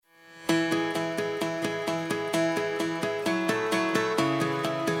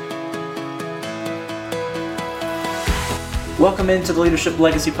Welcome into the Leadership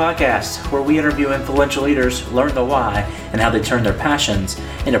Legacy Podcast, where we interview influential leaders, learn the why, and how they turn their passions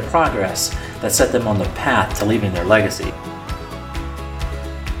into progress that set them on the path to leaving their legacy.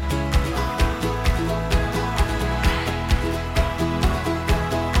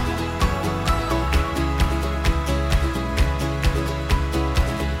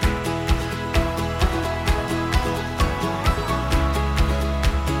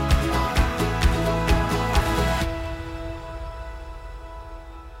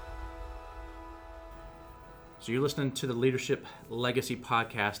 So you're listening to the Leadership Legacy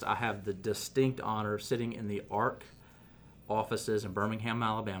Podcast. I have the distinct honor of sitting in the ARC offices in Birmingham,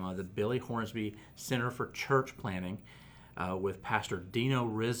 Alabama, the Billy Hornsby Center for Church Planning, with Pastor Dino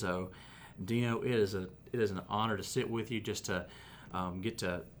Rizzo. Dino, it is an honor to sit with you, just to get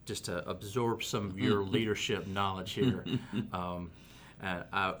to absorb some of your leadership knowledge here. And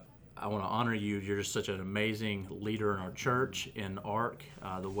I want to honor you. You're just such an amazing leader in our church, in ARC,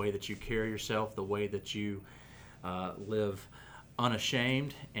 the way that you carry yourself, the way that you live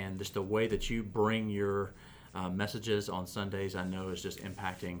unashamed, and just the way that you bring your messages on Sundays, I know is just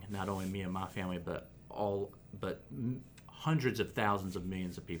impacting not only me and my family, but hundreds of thousands of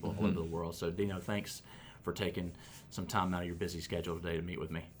millions of people all over the world. So Dino, thanks for taking some time out of your busy schedule today to meet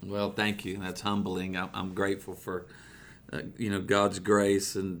with me. Well, thank you. That's humbling. I'm grateful for God's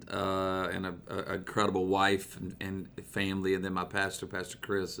grace and an incredible wife and family, and then my pastor, Pastor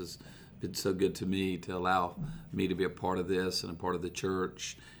Chris, has been so good to me to allow me to be a part of this and a part of the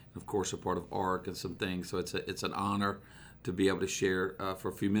church, and of course a part of ARC and some things. So it's an honor to be able to share for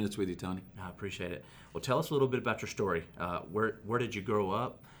a few minutes with you, Tony. I appreciate it. Well, tell us a little bit about your story. Where did you grow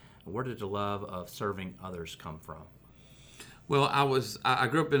up? Where did the love of serving others come from? Well, I was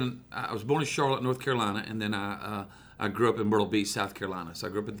born in Charlotte, North Carolina, and then I grew up in Myrtle Beach, South Carolina. So I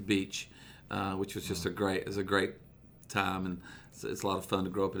grew up at the beach, which was just a great time, and it's a lot of fun to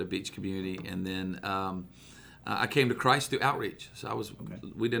grow up in a beach community. And then I came to Christ through outreach. So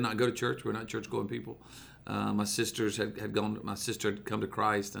we did not go to church. We're not church-going people. My sisters had gone. My sister had come to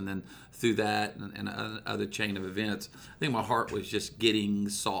Christ, and then through that and other chain of events, I think my heart was just getting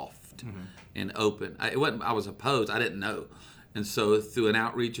soft and open. I was opposed. I didn't know, and so through an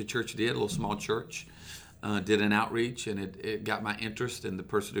outreach a church did, a little small church, did an outreach, and it got my interest. And the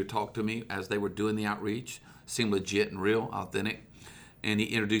person who talked to me as they were doing the outreach seemed legit and real, authentic, and he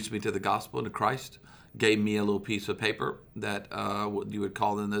introduced me to the gospel and to Christ. Gave me a little piece of paper that what you would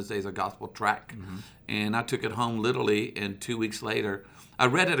call in those days a gospel tract. And I took it home literally, and 2 weeks later, I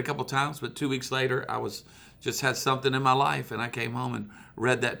read it a couple times, but 2 weeks later, I had something in my life, and I came home and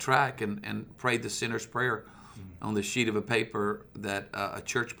read that tract and prayed the sinner's prayer on the sheet of a paper that a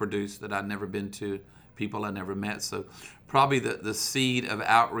church produced that I'd never been to, people I never met. So probably the seed of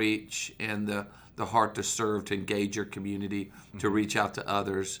outreach and the heart to serve, to engage your community, to reach out to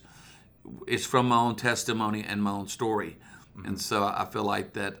others, it's from my own testimony and my own story. And so I feel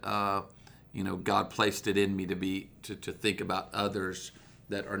like that God placed it in me to think about others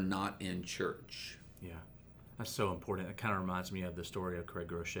that are not in church. Yeah, that's so important. It kind of reminds me of the story of Craig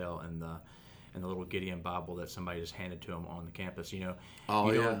Groeschel and the little Gideon Bible that somebody just handed to him on the campus. You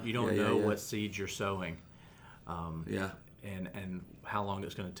don't know what seeds you're sowing. And how long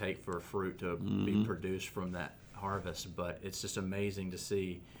it's going to take for fruit to be produced from that harvest. But it's just amazing to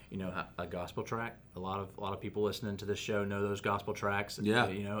see, a gospel tract. A lot of people listening to this show know those gospel tracts. Yeah.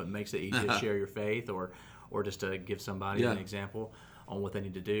 It makes it easy to share your faith or just to give somebody an example on what they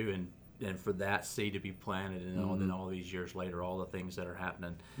need to do, and for that seed to be planted, and then all these years later, all the things that are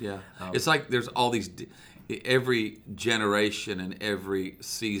happening. Yeah, it's like there's all these, every generation and every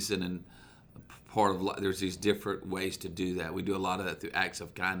season and part of life, there's these different ways to do that. We do a lot of that through acts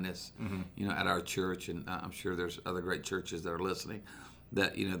of kindness, at our church, and I'm sure there's other great churches that are listening.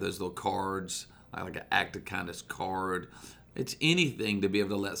 That those little cards, like an act of kindness card. It's anything to be able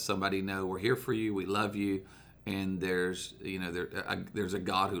to let somebody know we're here for you, we love you, and there's a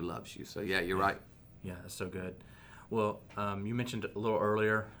God who loves you. So you're right. Yeah, that's so good. Well, you mentioned a little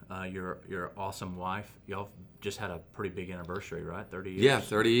earlier your awesome wife. Y'all just had a pretty big anniversary, right? 30 years. Yeah,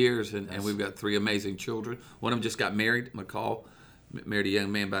 30 years, and we've got 3 amazing children. One of them just got married, McCall, married a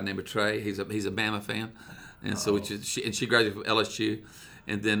young man by the name of Trey. He's a Bama fan, and she graduated from LSU.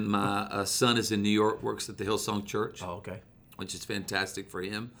 And then my son is in New York, works at the Hillsong Church. Oh, okay. Which is fantastic for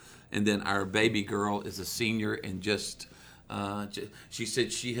him. And then our baby girl is a senior, and she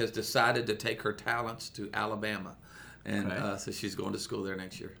said she has decided to take her talents to Alabama. And so she's going to school there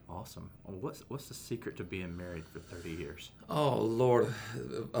next year. Awesome. Well, what's the secret to being married for 30 years? Oh, Lord,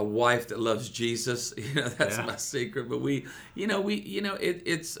 a wife that loves Jesus. That's my secret. But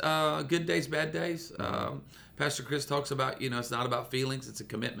it's good days, bad days. Pastor Chris talks about, it's not about feelings, it's a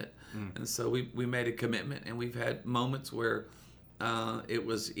commitment. And so we made a commitment, and we've had moments where it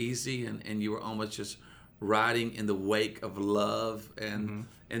was easy and you were almost just riding in the wake of love. And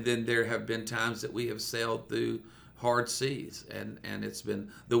then there have been times that we have sailed through hard seas, and it's been,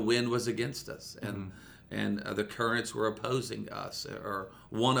 the wind was against us, and the currents were opposing us, or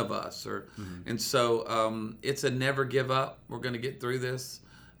one of us, and so it's a never give up. We're going to get through this,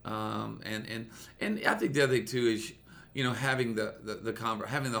 and I think the other thing too is, having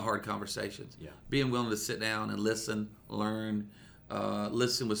having the hard conversations, being willing to sit down and listen, learn,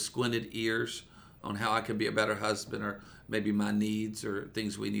 listen with squinted ears on how I can be a better husband, or maybe my needs or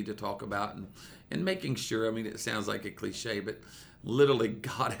things we need to talk about, and making sure, I mean, it sounds like a cliche, but literally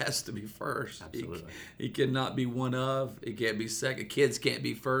God has to be first. Absolutely. He cannot be one of, it can't be second. Kids can't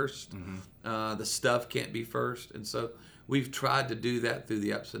be first. The stuff can't be first. And so we've tried to do that through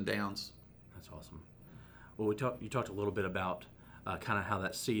the ups and downs. That's awesome. Well, you talked a little bit about kind of how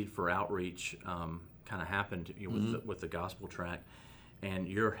that seed for outreach kind of happened with the gospel track. And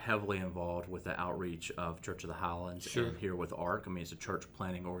you're heavily involved with the outreach of Church of the Highlands and here with ARC. I mean, it's a church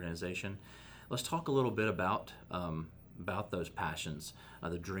planting organization. Let's talk a little bit about those passions,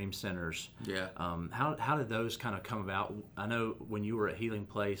 the dream centers. Yeah. How did those kind of come about? I know when you were at Healing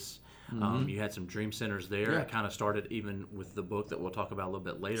Place, you had some dream centers there. Yeah. It kind of started even with the book that we'll talk about a little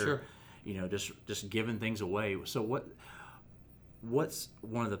bit later. Sure. Just giving things away. So what's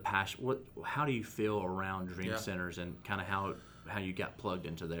one of the passion? How do you feel around dream centers, and kind of how you got plugged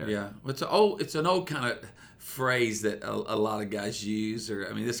into there? Yeah, it's an old kind of phrase that a lot of guys use, or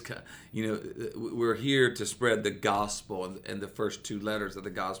I mean, this kind, we're here to spread the gospel, and the first two letters of the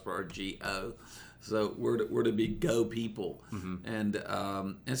gospel are G-O, so we're to be go people, and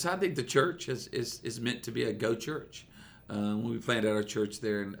so I think the church is meant to be a go church. When we planted our church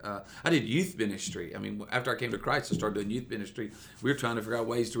there, and I did youth ministry. I mean, after I came to Christ, I started doing youth ministry. We were trying to figure out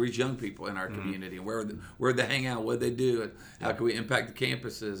ways to reach young people in our community, and where they hang out, what they do, and how can we impact the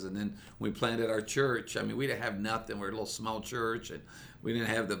campuses. And then we planted our church. I mean, we didn't have nothing. We're a little small church, and we didn't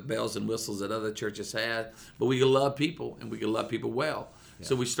have the bells and whistles that other churches had. But we could love people, and we could love people well. Yeah.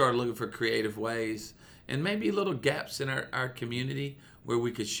 So we started looking for creative ways, and maybe little gaps in our community where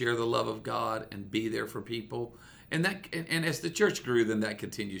we could share the love of God and be there for people. And as the church grew, then that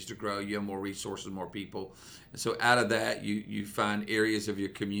continues to grow. You have more resources, more people. And so out of that, you find areas of your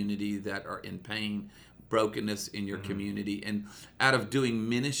community that are in pain, brokenness in your community. And out of doing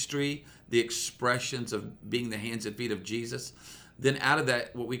ministry, the expressions of being the hands and feet of Jesus, then out of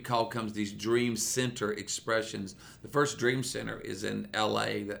that, what we call comes these dream center expressions. The first dream center is in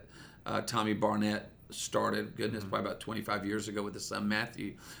L.A. that Tommy Barnett started, probably about 25 years ago with his son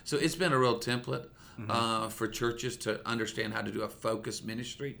Matthew. So it's been a real template for churches to understand how to do a focused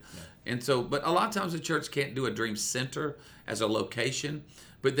ministry. Yeah. And so, but a lot of times the church can't do a dream center as a location,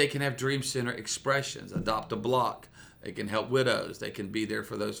 but they can have dream center expressions, adopt a block. They can help widows. They can be there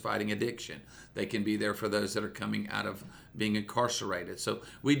for those fighting addiction. They can be there for those that are coming out of being incarcerated. So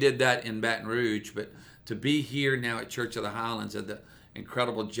we did that in Baton Rouge, but to be here now at Church of the Highlands at the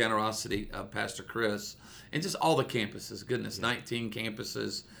incredible generosity of Pastor Chris and just all the campuses, 19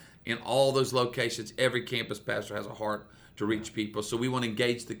 campuses in all those locations. Every campus pastor has a heart to reach people. So we want to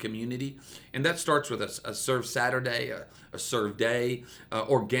engage the community. And that starts with a Serve Saturday, a Serve Day,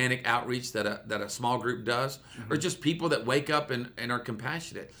 organic outreach that a small group does, or just people that wake up and are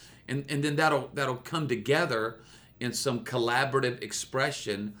compassionate. And then that'll come together in some collaborative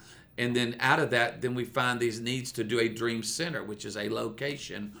expression. And then out of that, then we find these needs to do a dream center, which is a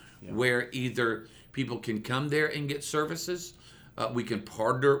location where either people can come there and get services, we can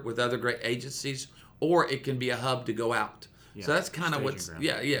partner with other great agencies, or it can be a hub to go out. Yeah, so that's kind of what's,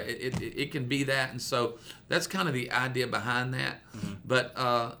 it can be that. And so that's kind of the idea behind that. But,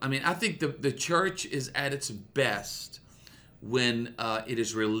 I mean, I think the church is at its best when it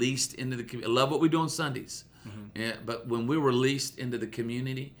is released into the community. I love what we do on Sundays. But when we're released into the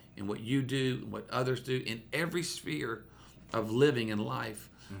community and what you do and what others do in every sphere of living in life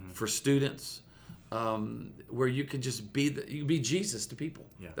for students, where you can just you can be Jesus to people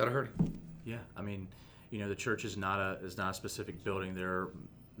that are hurting. Yeah, I mean, the church is not a specific building. There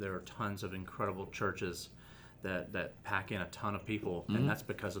are tons of incredible churches that pack in a ton of people, and that's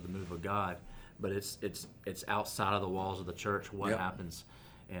because of the move of God. But it's outside of the walls of the church what happens,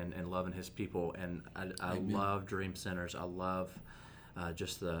 and loving His people. And I love dream centers. I love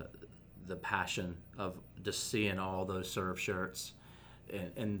just the passion of just seeing all those serve shirts.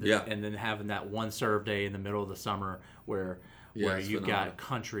 And then having that one serve day in the middle of the summer where you've got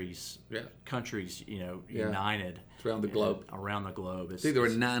countries united. It's around the globe. Around the globe. I think there were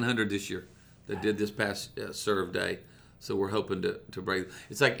 900 this year. that did this past serve day. So we're hoping to break.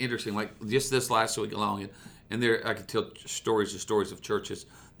 It's like interesting, like just this last week along, and there I could tell stories of churches.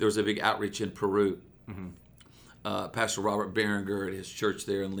 There was a big outreach in Peru. Pastor Robert Berenger at his church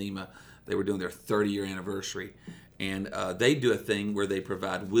there in Lima, they were doing their 30-year anniversary, and they do a thing where they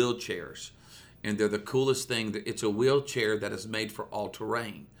provide wheelchairs, and they're the coolest thing. It's a wheelchair that is made for all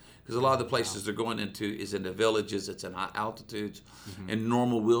terrain. Because a lot of the places they're going into is in the villages, it's in high altitudes, and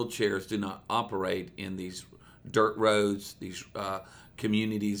normal wheelchairs do not operate in these dirt roads, these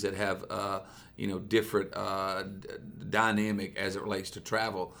communities that have different dynamic as it relates to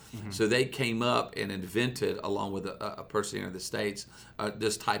travel. So they came up and invented, along with a person here in the States,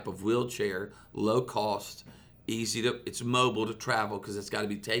 this type of wheelchair, low cost, it's mobile to travel because it's got to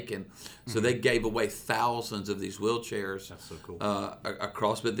be taken. So they gave away thousands of these wheelchairs. That's so cool.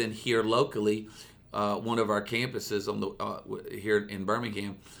 Across. But then here locally, one of our campuses here in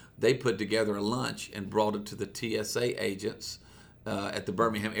Birmingham, they put together a lunch and brought it to the TSA agents at the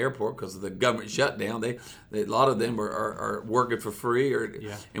Birmingham airport because of the government shutdown. A lot of them are working for free,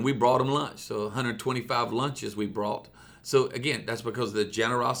 and we brought them lunch. So 125 lunches we brought. So again, that's because of the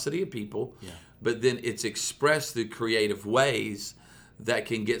generosity of people. Yeah. But then it's expressed through creative ways that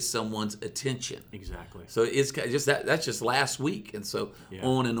can get someone's attention. Exactly. So it's just that's just last week, and so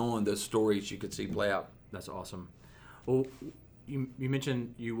on and on, the stories you could see play out. That's awesome. Well, you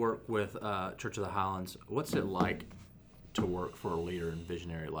mentioned you work with Church of the Highlands. What's it like to work for a leader and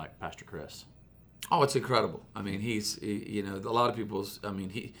visionary like Pastor Chris? Oh, it's incredible. I mean, a lot of people's. I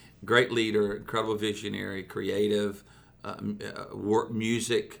mean, great leader, incredible visionary, creative,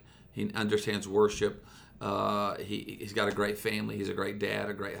 music. He understands worship. He's got a great family. He's a great dad,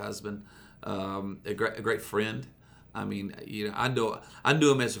 a great husband, a great friend. I mean, I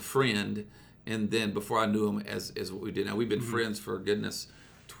knew him as a friend, and then before I knew him as what we did. Now we've been friends for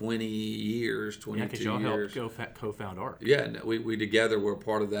 20 years, 22 because y'all years. helped co-found ARC. Yeah, and we together were a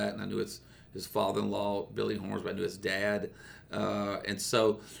part of that, and I knew his father-in-law, Billy Hornsby. I knew his dad, and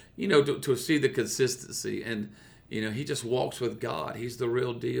so to see the consistency and. He just walks with God. He's the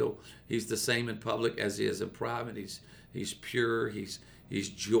real deal. He's the same in public as he is in private. He's pure. He's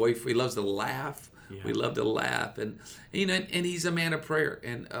joyful. He loves to laugh. Yeah. We love to laugh, and he's a man of prayer.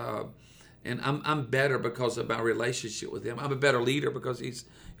 And I'm better because of my relationship with him. I'm a better leader because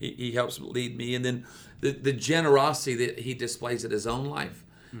he helps lead me. And then the generosity that he displays in his own life,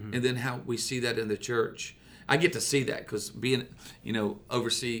 and then how we see that in the church. I get to see that because being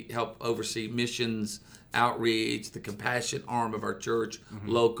help oversee missions, outreach, the compassion arm of our church,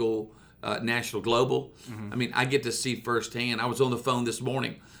 local, national, global. I mean, I get to see firsthand. I was on the phone this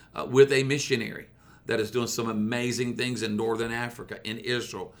morning with a missionary that is doing some amazing things in Northern Africa, in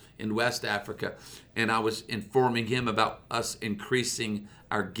Israel, in West Africa, and I was informing him about us increasing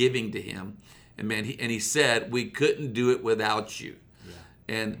our giving to him. And man, he said, we couldn't do it without you. Yeah.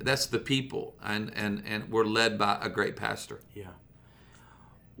 And that's the people, and we're led by a great pastor. Yeah.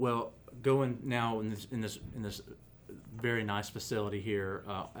 Well, going now in this very nice facility here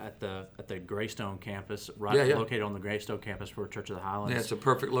at the Greystone campus, located on the Greystone campus for Church of the Highlands. Yeah, it's a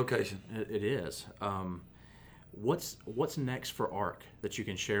perfect location. It is. What's next for ARC that you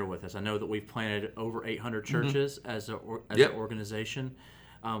can share with us? I know that we've planted over 800 churches as an organization.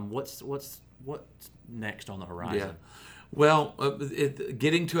 What's next on the horizon? Yeah. Well,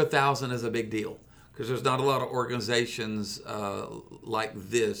 getting to 1,000 is a big deal because there's not a lot of organizations like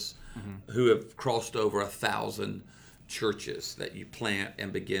this who have crossed over 1,000 churches that you plant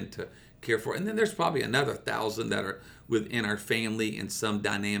and begin to care for. And then there's probably another 1,000 that are within our family in some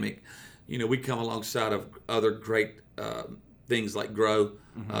dynamic. We come alongside of other great things like Grow,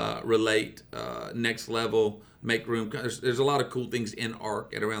 Relate, Next Level, Make Room. There's a lot of cool things in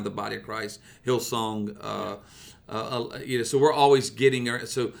ARC and around the body of Christ. Hillsong, so we're always getting.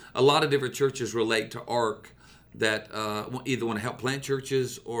 So a lot of different churches relate to ARC that either want to help plant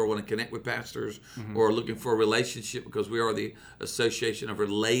churches or want to connect with pastors or are looking for a relationship because we are the Association of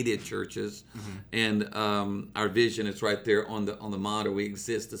Related Churches, and our vision is right there on the motto. We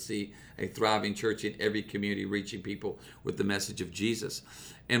exist to see a thriving church in every community, reaching people with the message of Jesus.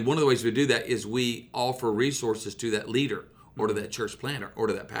 And one of the ways we do that is we offer resources to that leader or to that church planter or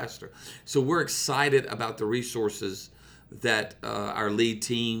to that pastor. So we're excited about the resources that our lead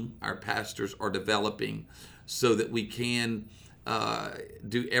team, our pastors are developing so that we can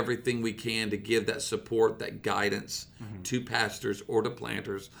do everything we can to give that support, that guidance to pastors or to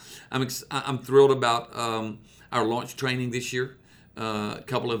planters. I'm thrilled about our launch training this year. A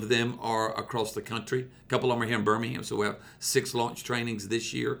couple of them are across the country. A couple of them are here in Birmingham. So we have 6 launch trainings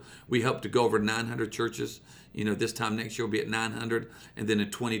this year. We hope to go over 900 churches. This time next year we'll be at 900. And then in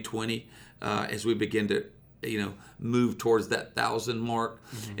 2020, as we begin to, move towards that 1,000 mark.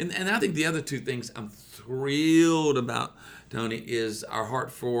 Mm-hmm. And I think the other 2 things I'm thrilled about, Tony, is our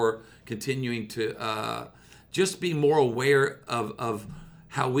heart for continuing to just be more aware of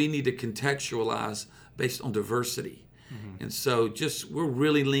how we need to contextualize based on diversity. Mm-hmm. And so we're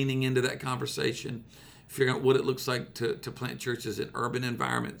really leaning into that conversation, figuring out what it looks like to plant churches in urban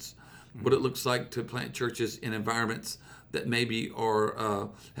environments, mm-hmm. what it looks like to plant churches in environments that maybe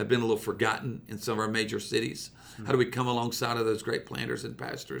have been a little forgotten in some of our major cities. Mm-hmm. How do we come alongside of those great planters and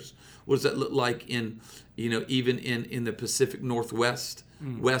pastors? What does that look like in, even in the Pacific Northwest,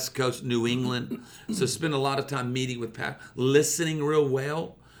 mm-hmm. West Coast, New England? So spend a lot of time meeting with pastors, listening real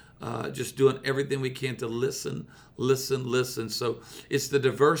well, just doing everything we can to listen. So it's the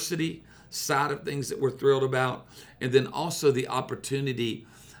diversity side of things that we're thrilled about, and then also the opportunity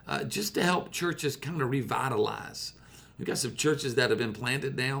just to help churches kind of revitalize. We've got some churches that have been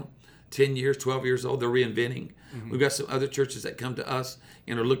planted now, 10 years, 12 years old, they're reinventing. Mm-hmm. We've got some other churches that come to us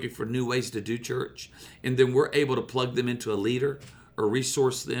and are looking for new ways to do church. And then we're able to plug them into a leader or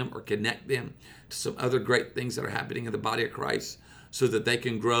resource them or connect them to some other great things that are happening in the body of Christ so that they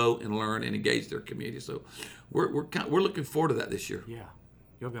can grow and learn and engage their community. So we're looking forward to that this year. Yeah.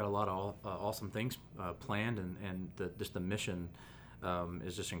 You've got a lot of awesome things planned, and just the mission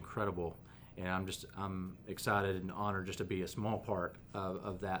is just incredible. And I'm excited and honored just to be a small part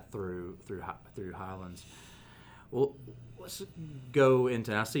of that through Highlands. Well, let's go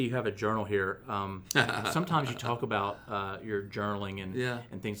into. I see you have a journal here. Sometimes you talk about your journaling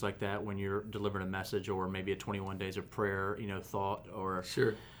and things like that when you're delivering a message, or maybe a 21 days of prayer, thought. Or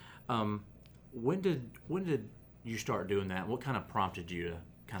sure. When did you start doing that? What kind of prompted you to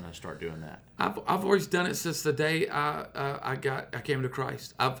kind of start doing that? I've always done it since the day I came to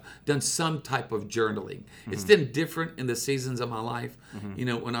Christ. I've done some type of journaling. Mm-hmm. It's been different in the seasons of my life.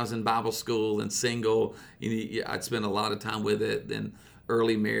 Mm-hmm. When I was in Bible school and single, I'd spend a lot of time with it. Then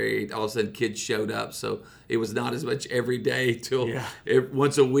early married, all of a sudden kids showed up, so it was not as much every day till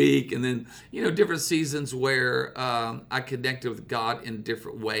once a week. And then different seasons where I connected with God in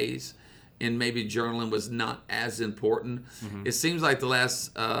different ways. And maybe journaling was not as important. Mm-hmm. It seems like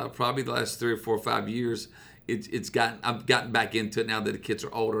probably the last 3 or 4 or 5 years, I've gotten back into it now that the kids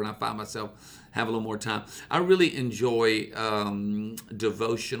are older, and I find myself have a little more time. I really enjoy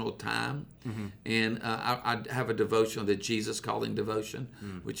devotional time, mm-hmm. and I have a devotional, the Jesus Calling devotion,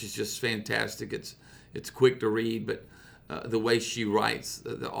 which is just fantastic. It's quick to read, but the way she writes,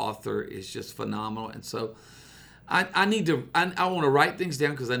 the author, is just phenomenal, and so. I want to write things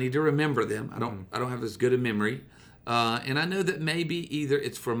down because I need to remember them. I don't have as good a memory. And I know that maybe either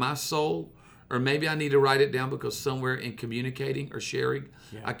it's for my soul, or maybe I need to write it down because somewhere in communicating or sharing,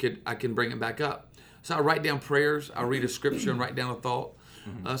 I can bring it back up. So I write down prayers, I read a scripture and write down a thought.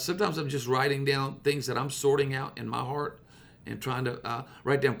 Mm-hmm. Sometimes I'm just writing down things that I'm sorting out in my heart and trying to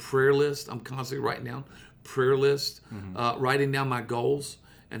write down prayer lists. I'm constantly writing down prayer lists, writing down my goals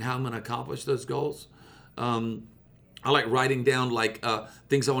and how I'm going to accomplish those goals. I like writing down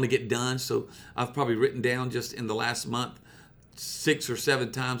things I want to get done. So I've probably written down just in the last month 6 or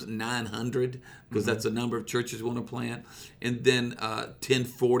 7 times 900, because that's a number of churches we want to plant. And then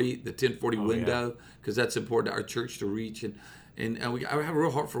 1040, the 1040 window, because that's important to our church to reach. And I have a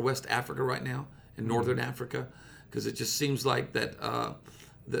real heart for West Africa right now, and Northern Africa, because it just seems like that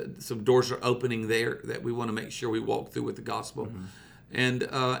some doors are opening there that we want to make sure we walk through with the gospel. Mm-hmm.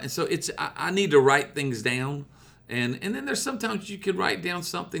 And so I need to write things down. And then there's sometimes you could write down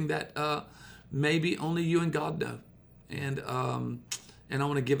something that maybe only you and God know, and I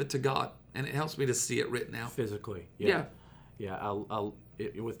want to give it to God, and it helps me to see it written out physically. Yeah.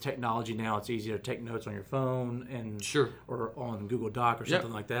 With technology now, it's easier to take notes on your phone and or on Google Doc or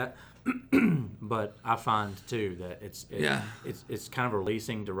something like that. But I find too that it's kind of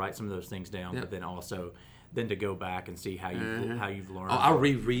releasing to write some of those things down, but then also. Then to go back and see how you've learned. I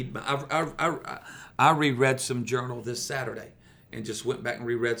reread. I reread some journal this Saturday, and just went back and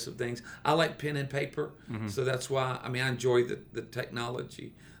reread some things. I like pen and paper, so that's why. I enjoy the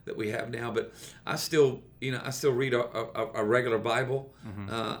technology that we have now. But I still read a regular Bible,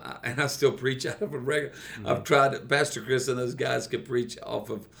 and I still preach out of a regular. I've tried. Pastor Chris and those guys can preach off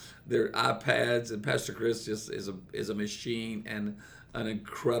of their iPads, and Pastor Chris just is a machine and an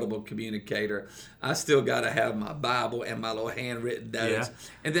incredible communicator. I still got to have my Bible and my little handwritten notes.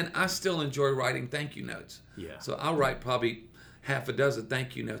 And then I still enjoy writing thank you notes. So I'll write probably, half a dozen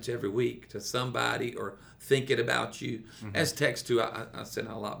thank you notes every week to somebody or thinking about you. As text too, I send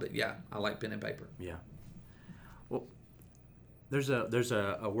out a lot, but yeah, I like pen and paper. Yeah. Well, there's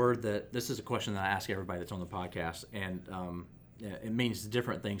a word that, this is a question that I ask everybody that's on the podcast, and it means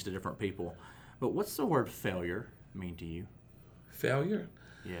different things to different people. But what's the word failure mean to you? Failure?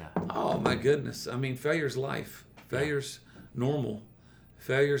 Yeah. Oh my goodness. I mean, failure's life. Failure's normal.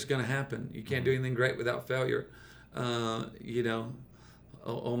 Failure's going to happen. You can't do anything great without failure. Michael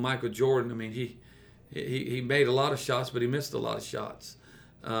Jordan, I mean, he made a lot of shots, but he missed a lot of shots.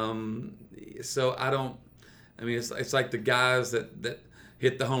 So it's like the guys that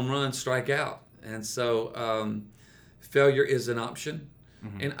hit the home run strike out. And so failure is an option.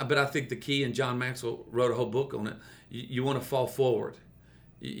 But I think the key, and John Maxwell wrote a whole book on it, you want to fall forward.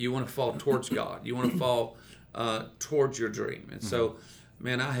 You want to fall towards God. You want to fall towards your dream. And so,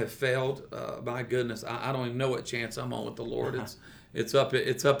 man, I have failed. My goodness, I don't even know what chance I'm on with the Lord. It's up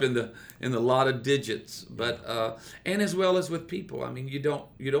in the lot of digits. But and as well as with people. I mean, you don't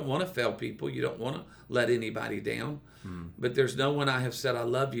want to fail people. You don't want to let anybody down. But there's no one I have said I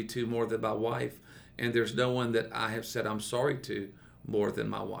love you to more than my wife, and there's no one that I have said I'm sorry to more than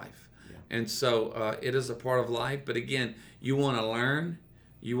my wife. And so it is a part of life. But again, you want to learn.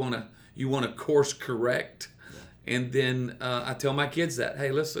 You want to course correct. And then I tell my kids that,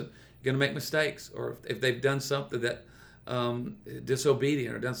 hey, listen, you're going to make mistakes. Or if they've done something that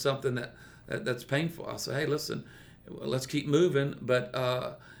disobedient or done something that's painful, I'll say, hey, listen, let's keep moving, but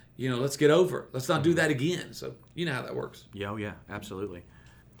let's get over it. Let's not do that again. So you know how that works. Yeah, absolutely.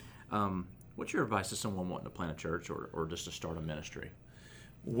 What's your advice to someone wanting to plant a church or just to start a ministry?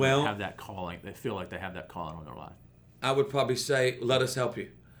 Well, have that calling. They feel like they have that calling on their life. I would probably say, let us help you.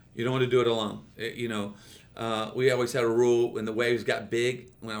 You don't want to do it alone. We always had a rule when the waves got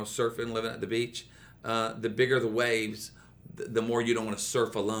big, when I was surfing, living at the beach, the bigger the waves, the more you don't want to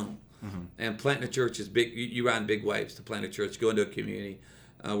surf alone. And planting a church is big. You ride big waves to plant a church, go into a community.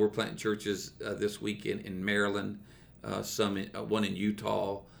 We're planting churches this weekend in Maryland, one in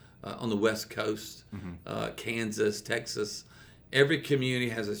Utah, on the West Coast, Kansas, Texas. Every community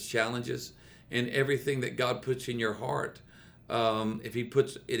has its challenges, and everything that God puts in your heart, if He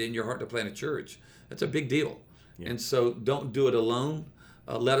puts it in your heart to plant a church, that's a big deal. Yeah. And so don't do it alone.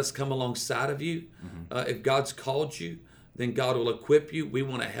 Let us come alongside of you. If God's called you, then God will equip you. We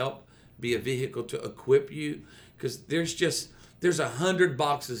want to help be a vehicle to equip you, because there's 100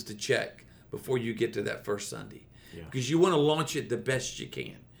 boxes to check before you get to that first Sunday. Yeah. Because you want to launch it the best you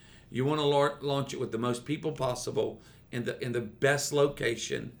can. You want to launch it with the most people possible in the best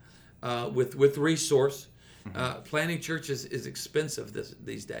location, with resource. Planting churches is expensive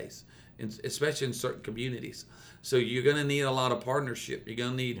these days, especially in certain communities. So you're going to need a lot of partnership. You're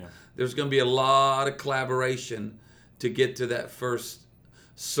going to need. There's going to be a lot of collaboration to get to that first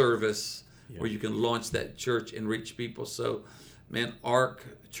service where you can launch that church and reach people. So, man, ARC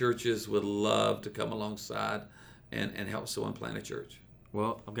churches would love to come alongside and help someone plant a church.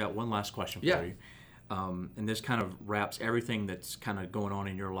 Well, I've got one last question for you. And this kind of wraps everything that's kind of going on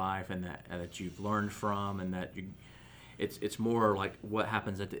in your life and that you've learned from, and that it's more like what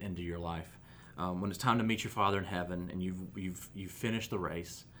happens at the end of your life. When it's time to meet your Father in heaven and you've finished the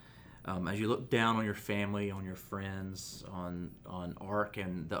race, as you look down on your family, on your friends, on ARC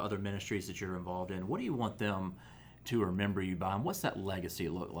and the other ministries that you're involved in, what do you want them to remember you by, and what's that legacy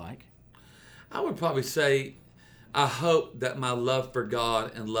look like? I would probably say, I hope that my love for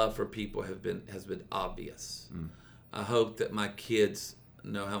God and love for people has been obvious. I hope that my kids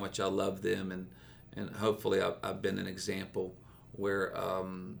know how much I love them, and hopefully I've been an example where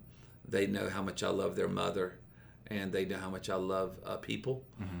they know how much I love their mother, and they know how much I love people.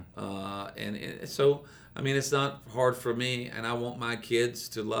 And so, I mean, it's not hard for me, and I want my kids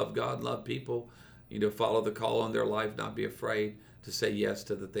to love God, love people, follow the call on their life, not be afraid to say yes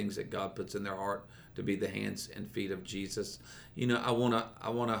to the things that God puts in their heart, to be the hands and feet of Jesus. I want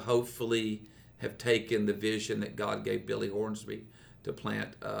to hopefully have taken the vision that God gave Billy Hornsby to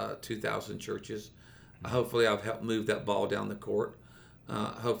plant 2,000 churches. Hopefully I've helped move that ball down the court.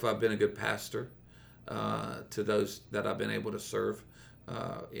 Hopefully I've been a good pastor to those that I've been able to serve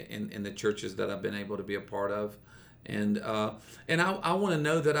in the churches that I've been able to be a part of. And I want to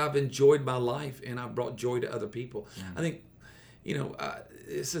know that I've enjoyed my life and I've brought joy to other people. I think,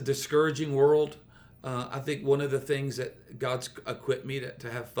 it's a discouraging world. I think one of the things that God's equipped me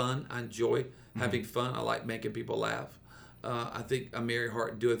to have fun. I enjoy having fun. I like making people laugh. I think a merry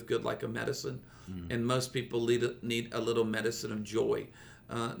heart doeth good like a medicine. And most people need a little medicine of joy.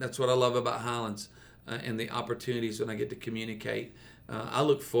 That's what I love about Highlands and the opportunities when I get to communicate. I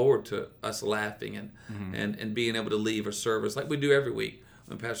look forward to us laughing and being able to leave a service like we do every week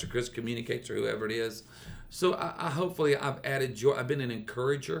when Pastor Chris communicates or whoever it is. So I hopefully I've added joy. I've been an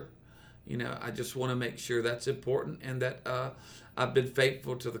encourager. I just want to make sure that's important, and that I've been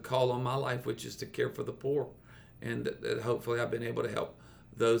faithful to the call on my life, which is to care for the poor, and that hopefully I've been able to help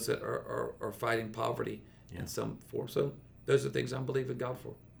those that are fighting poverty in some form. So those are things I'm believing God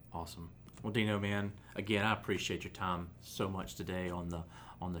for. Awesome. Well, Dino, man, again, I appreciate your time so much today on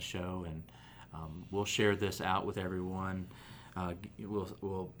the show, and we'll share this out with everyone.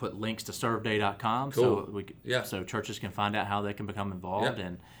 We'll put links to serveday.com Cool. so churches can find out how they can become involved,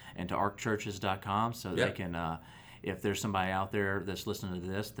 and to arcchurches.com so they can, if there's somebody out there that's listening to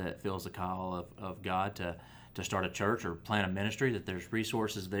this that feels the call of God to start a church or plant a ministry, that there's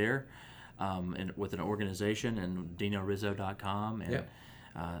resources there and with an organization, and dinorizzo.com and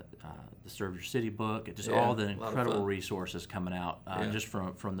the Serve Your City book, and just all the incredible resources coming out just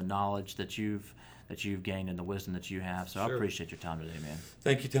from the knowledge that you've gained and the wisdom that you have. So I appreciate your time today, man.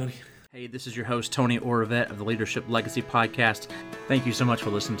 Thank you, Tony. Hey, this is your host, Tony Oravette of the Leadership Legacy Podcast. Thank you so much for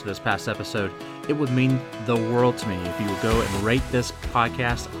listening to this past episode. It would mean the world to me if you would go and rate this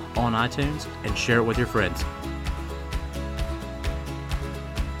podcast on iTunes and share it with your friends.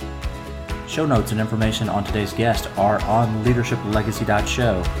 Show notes and information on today's guest are on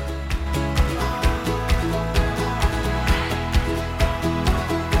leadershiplegacy.show.